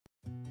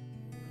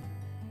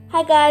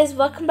Hi guys,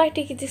 welcome back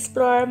to Kids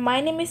Explorer. My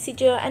name is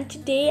Sejal and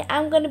today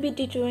I'm going to be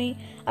doing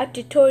a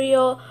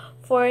tutorial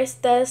for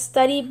the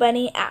Study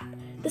Bunny app.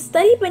 The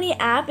Study Bunny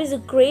app is a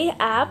great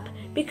app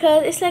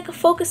because it's like a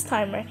focus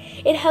timer.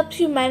 It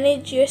helps you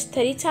manage your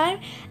study time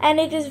and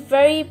it is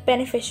very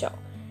beneficial.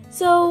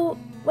 So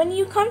when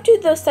you come to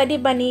the Study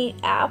Bunny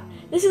app,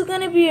 this is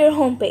going to be your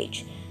home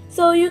page.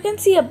 So you can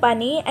see a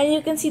bunny and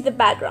you can see the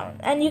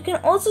background, and you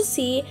can also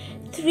see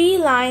 3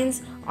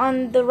 lines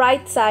on the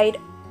right side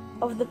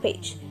of the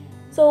page.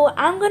 So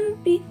I'm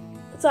going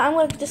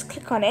to just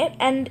click on it,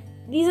 and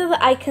these are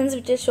the icons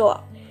which will show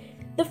up.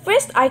 The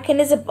first icon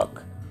is a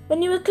book.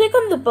 When you will click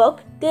on the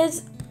book,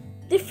 there's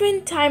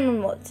different timer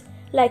modes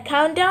like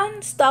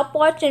countdown,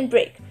 stopwatch, and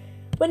break.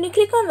 When you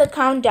click on the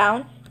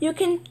countdown, you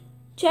can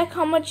check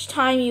how much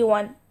time you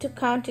want to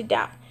count it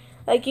down.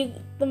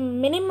 The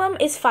minimum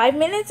is 5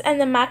 minutes and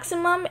the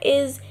maximum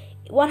is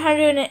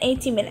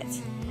 180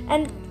 minutes.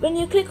 And when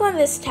you click on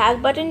this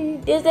tag button,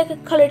 there's like a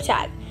color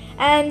tag,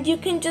 and you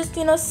can just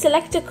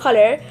select a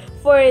color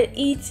for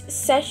each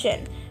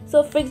session.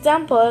 So for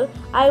example,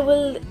 I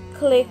will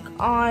click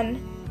on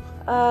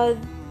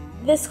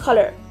this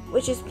color,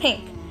 which is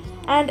pink,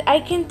 and I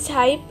can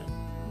type,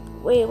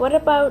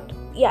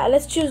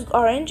 let's choose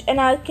orange,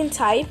 and I can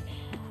type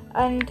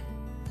and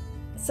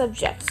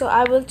subject. So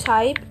I will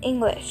type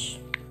English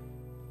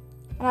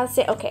and I'll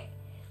say okay.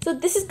 So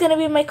this is gonna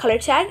be my color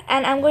tag,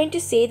 and I'm going to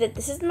say that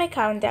this is my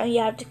countdown. You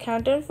have to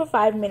count down for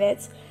 5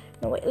 minutes.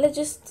 No wait, let's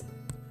just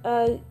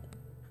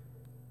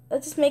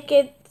make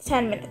it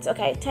 10 minutes.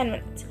 Okay, 10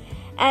 minutes.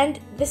 And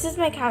this is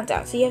my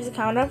countdown. So you have to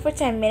count down for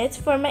 10 minutes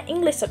for my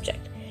English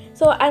subject.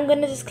 So I'm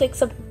gonna just click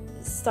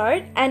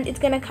start, and it's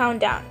gonna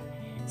count down.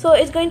 So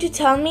it's going to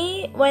tell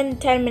me when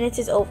 10 minutes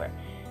is over.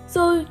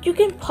 So you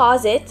can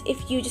pause it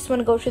if you just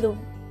want to go to the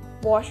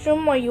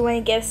washroom or you want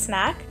to get a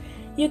snack.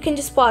 You can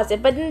just pause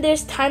it, but then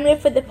there's time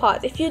limit for the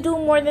pause. If you do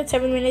more than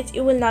 7 minutes,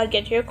 you will not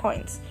get your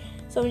coins.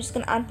 So I'm just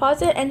gonna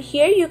unpause it, and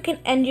here you can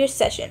end your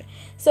session.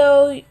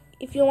 So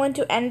if you want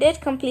to end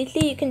it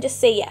completely, you can just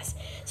say yes.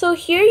 So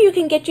here you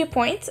can get your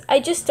points.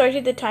 I just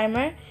started the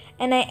timer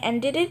and I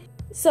ended it,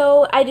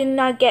 so I did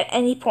not get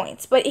any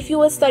points. But if you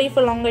will study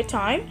for longer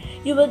time,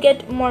 you will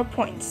get more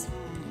points.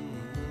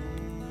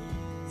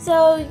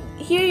 So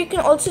here you can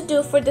also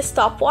do for the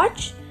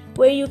stopwatch,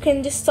 where you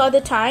can just start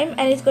the time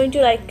and it's going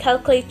to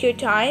calculate your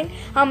time,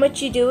 how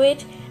much you do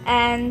it,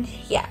 and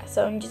yeah,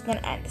 so I'm just gonna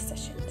end the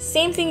session.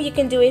 Same thing, you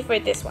can do it for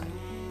this one.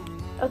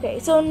 Okay,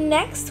 so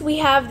next we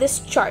have this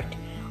chart.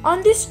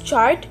 On this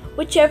chart,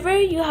 whichever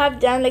you have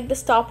done, like the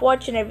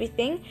stopwatch and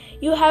everything,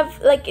 you have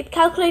it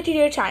calculated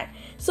your time.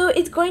 So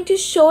it's going to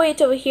show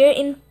it over here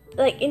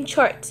in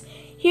charts.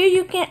 Here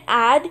you can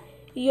add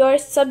your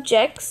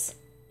subjects.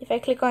 If I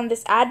click on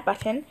this add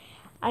button,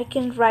 I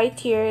can write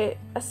here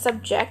a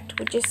subject,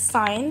 which is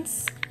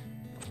science,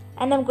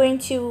 and I'm going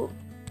to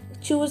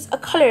choose a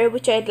color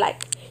which I'd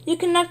like. You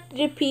cannot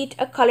repeat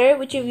a color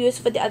which you've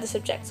used for the other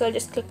subject. So I'll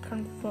just click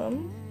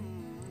confirm,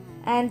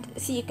 and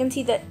see, you can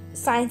see that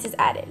science is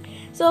added.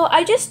 So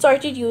I just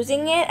started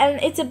using it,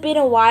 and it's been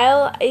a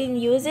while I didn't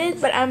use it,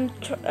 but I'm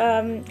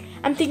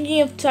thinking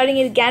of starting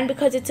it again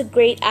because it's a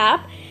great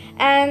app.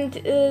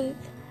 And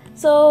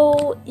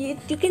so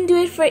you can do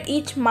it for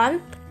each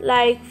month.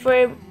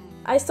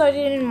 I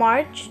started in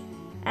March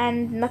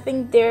and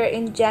nothing there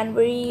in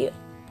January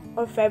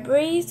or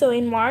February. So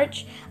in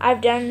March I've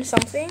done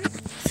something.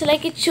 So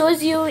it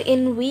shows you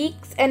in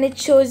weeks and it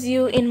shows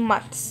you in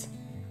months.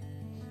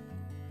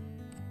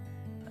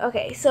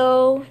 Okay,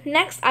 so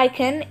next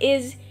icon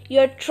is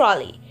your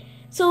trolley.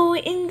 So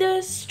in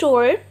the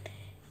store,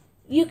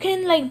 you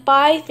can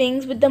buy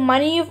things with the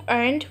money you've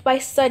earned by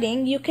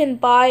studying. You can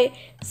buy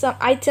some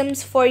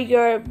items for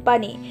your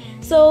bunny.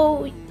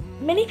 So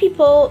many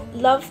people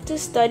love to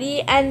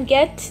study and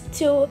get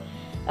to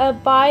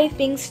buy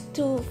things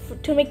to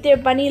make their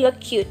bunny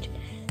look cute.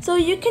 So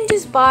you can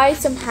just buy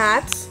some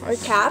hats or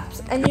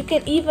caps, and you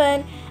can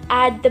even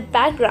add the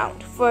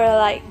background for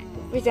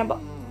for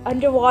example,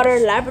 underwater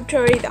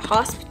laboratory, the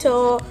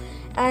hospital,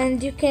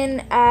 and you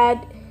can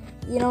add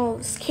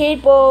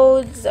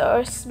skateboards,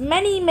 or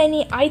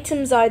many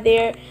items are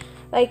there.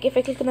 If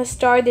I click on the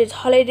star, there's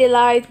holiday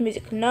lights,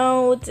 music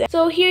notes.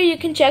 So here you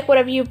can check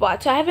whatever you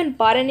bought. So I haven't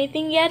bought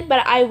anything yet,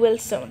 but I will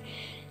soon.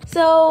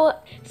 So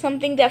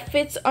something that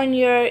fits on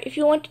your, if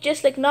you want to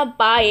just not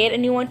buy it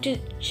and you want to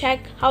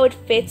check how it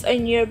fits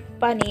on your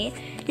bunny,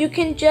 you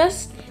can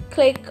just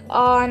click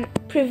on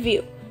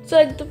preview.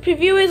 So the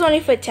preview is only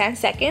for 10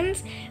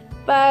 seconds,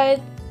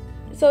 but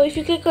so if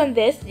you click on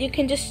this, you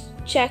can just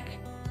check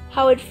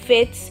how it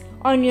fits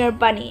on your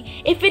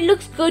bunny. If it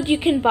looks good, you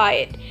can buy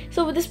it.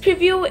 So this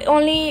preview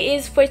only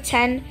is for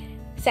 10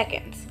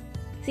 seconds.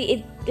 See,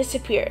 it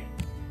disappeared.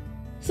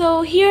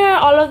 So here are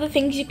all of the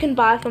things you can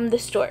buy from the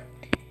store.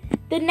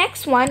 The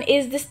next one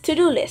is this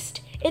to-do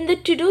list. In the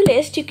to-do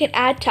list, you can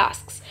add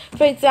tasks.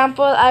 For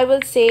example, I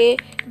will say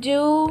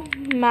do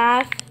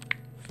math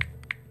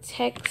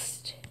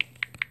text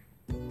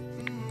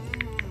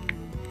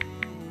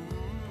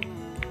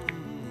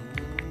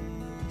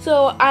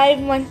So I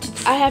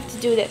have to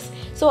do this.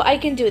 So I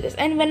can do this,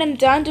 and when I'm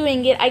done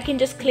doing it, I can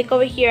just click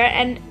over here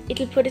and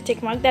it'll put a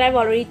tick mark that I've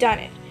already done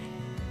it.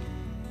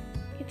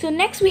 So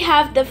next we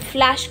have the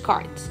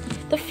flashcards.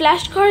 The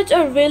flashcards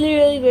are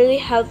really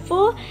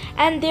helpful,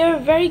 and they're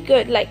very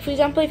good. Like for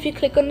example, if you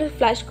click on the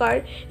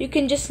flashcard, you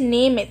can just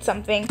name it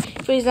something.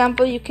 For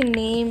example, you can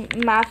name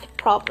math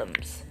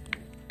problems,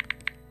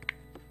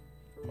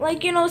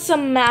 like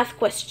some math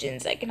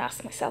questions I can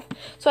ask myself.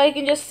 So I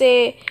can just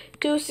say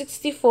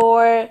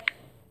 264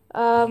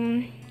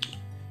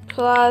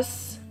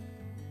 plus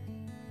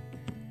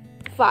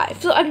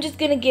 5. So I'm just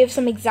gonna give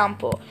some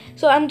example.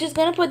 So I'm just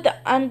gonna put the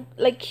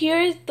like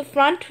here's the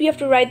front, we have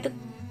to write the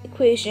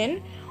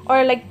equation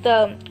or like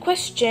the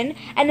question,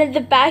 and at the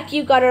back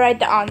you gotta write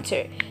the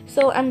answer.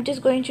 So I'm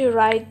just going to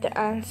write the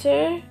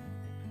answer.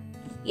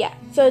 Yeah,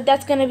 so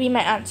that's gonna be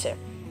my answer.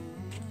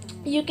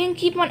 You can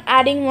keep on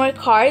adding more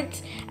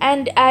cards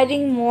and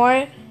adding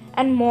more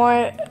and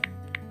more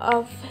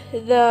of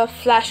the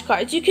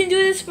flashcards. You can do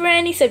this for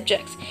any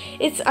subjects.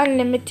 It's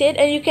unlimited,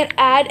 and you can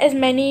add as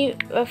many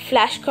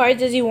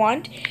flashcards as you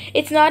want.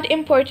 It's not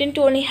important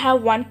to only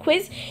have one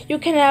quiz. You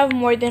can have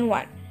more than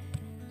one.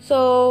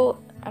 So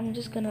I'm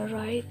just gonna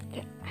write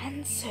the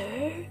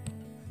answer.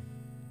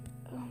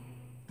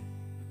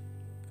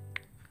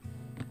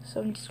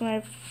 So I'm just gonna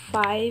write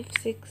 5,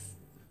 6,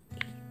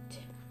 8.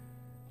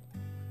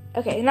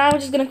 Okay, now I'm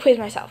just gonna quiz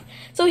myself.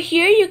 So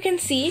here you can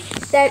see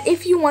that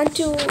if you want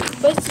to,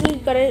 first you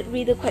gotta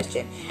read the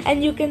question,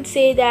 and you can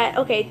say that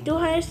okay,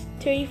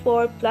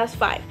 234 plus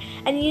 5,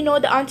 and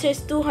the answer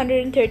is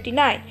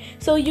 239.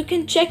 So you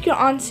can check your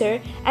answer,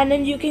 and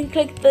then you can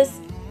click this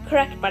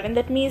correct button.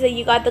 That means that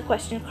you got the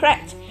question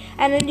correct,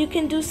 and then you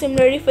can do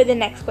similarly for the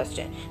next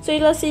question. So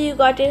let's say you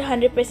got it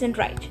 100%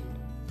 right.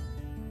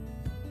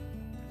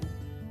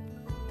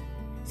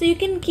 So you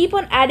can keep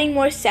on adding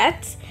more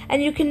sets,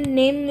 and you can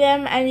name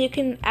them, and you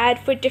can add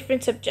for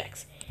different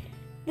subjects.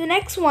 The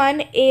next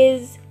one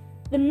is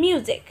the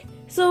music.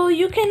 So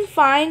you can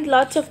find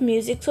lots of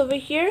musics over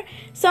here.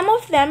 Some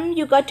of them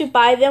you got to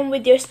buy them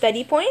with your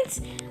study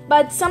points,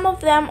 but some of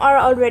them are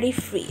already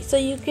free. So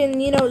you can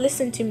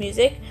listen to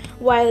music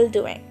while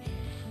doing.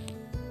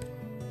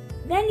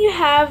 Then you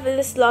have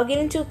this login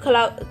into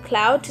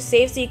cloud to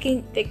save, so you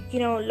can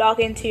log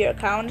into your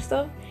account and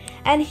stuff.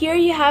 And here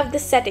you have the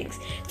settings.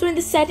 So in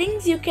the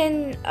settings you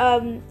can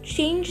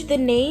change the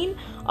name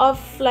of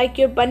like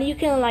your bunny. You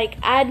can like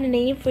add a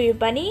name for your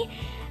bunny,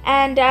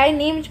 and I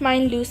named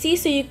mine Lucy,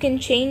 so you can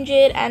change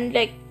it, and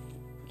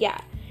yeah.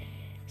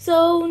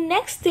 So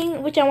next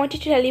thing which I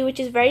wanted to tell you, which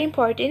is very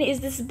important,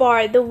 is this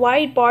bar, the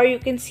white bar you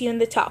can see on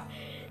the top.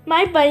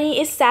 My bunny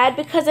is sad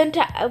because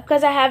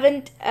I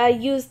haven't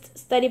used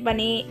Study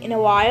Bunny in a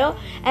while,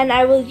 and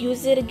I will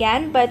use it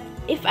again. But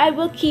if I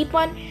will keep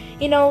on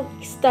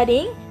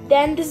studying,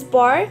 then this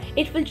bar,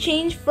 it will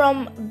change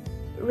from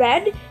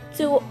red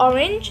to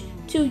orange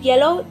to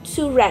yellow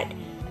to red.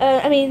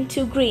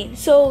 To green.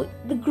 So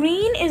the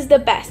green is the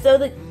best.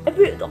 So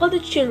all the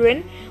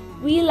children,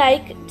 we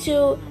like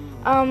to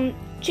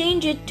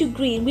change it to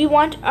green. We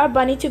want our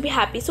bunny to be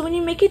happy. So when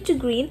you make it to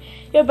green,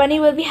 your bunny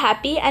will be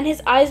happy, and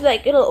his eyes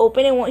it'll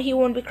open, and he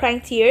won't be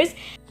crying tears.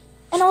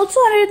 And also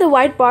under the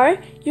white bar,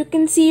 you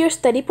can see your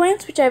study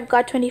points, which I've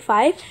got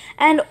 25.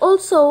 And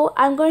also,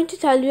 I'm going to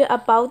tell you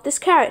about this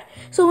carrot.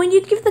 So when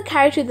you give the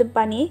carrot to the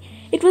bunny,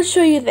 it will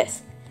show you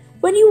this.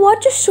 When you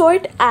watch a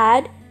short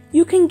ad,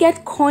 you can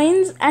get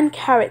coins and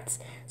carrots.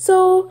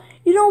 So,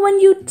 when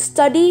you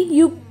study,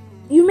 you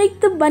make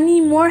the bunny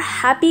more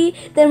happy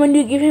than when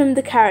you give him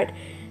the carrot.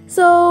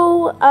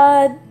 So,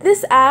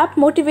 this app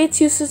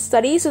motivates you to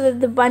study so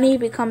that the bunny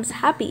becomes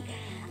happy.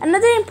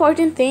 Another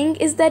important thing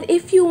is that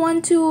if you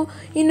want to,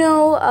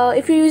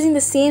 if you're using the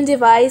same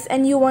device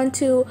and you want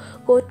to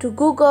go to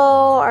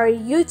Google or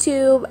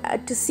YouTube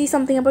to see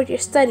something about your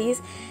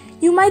studies,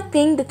 you might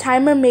think the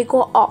timer may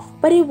go off,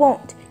 but it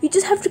won't. You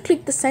just have to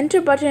click the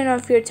center button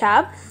of your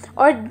tab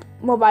or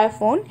mobile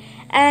phone,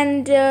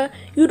 and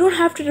you don't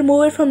have to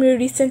remove it from your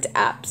recent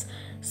apps.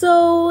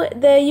 So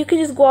you can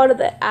just go out of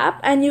the app,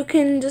 and you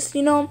can just,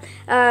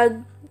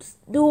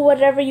 do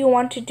whatever you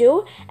want to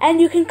do,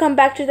 and you can come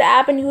back to the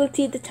app and you will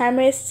see the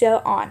timer is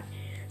still on.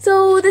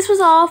 So this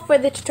was all for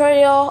the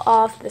tutorial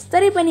of the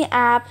Study Bunny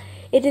app.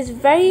 It is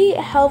very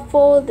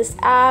helpful, this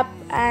app,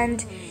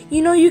 and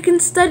you can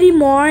study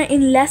more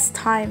in less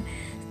time,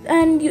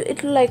 and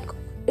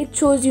it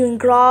shows you in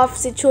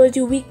graphs, it shows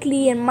you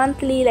weekly and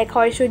monthly like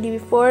how I showed you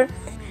before.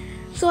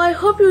 So I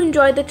hope you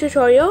enjoyed the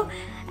tutorial,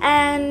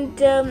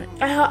 and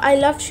I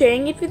loved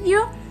sharing it with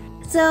you.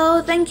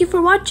 So thank you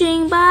for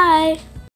watching. Bye.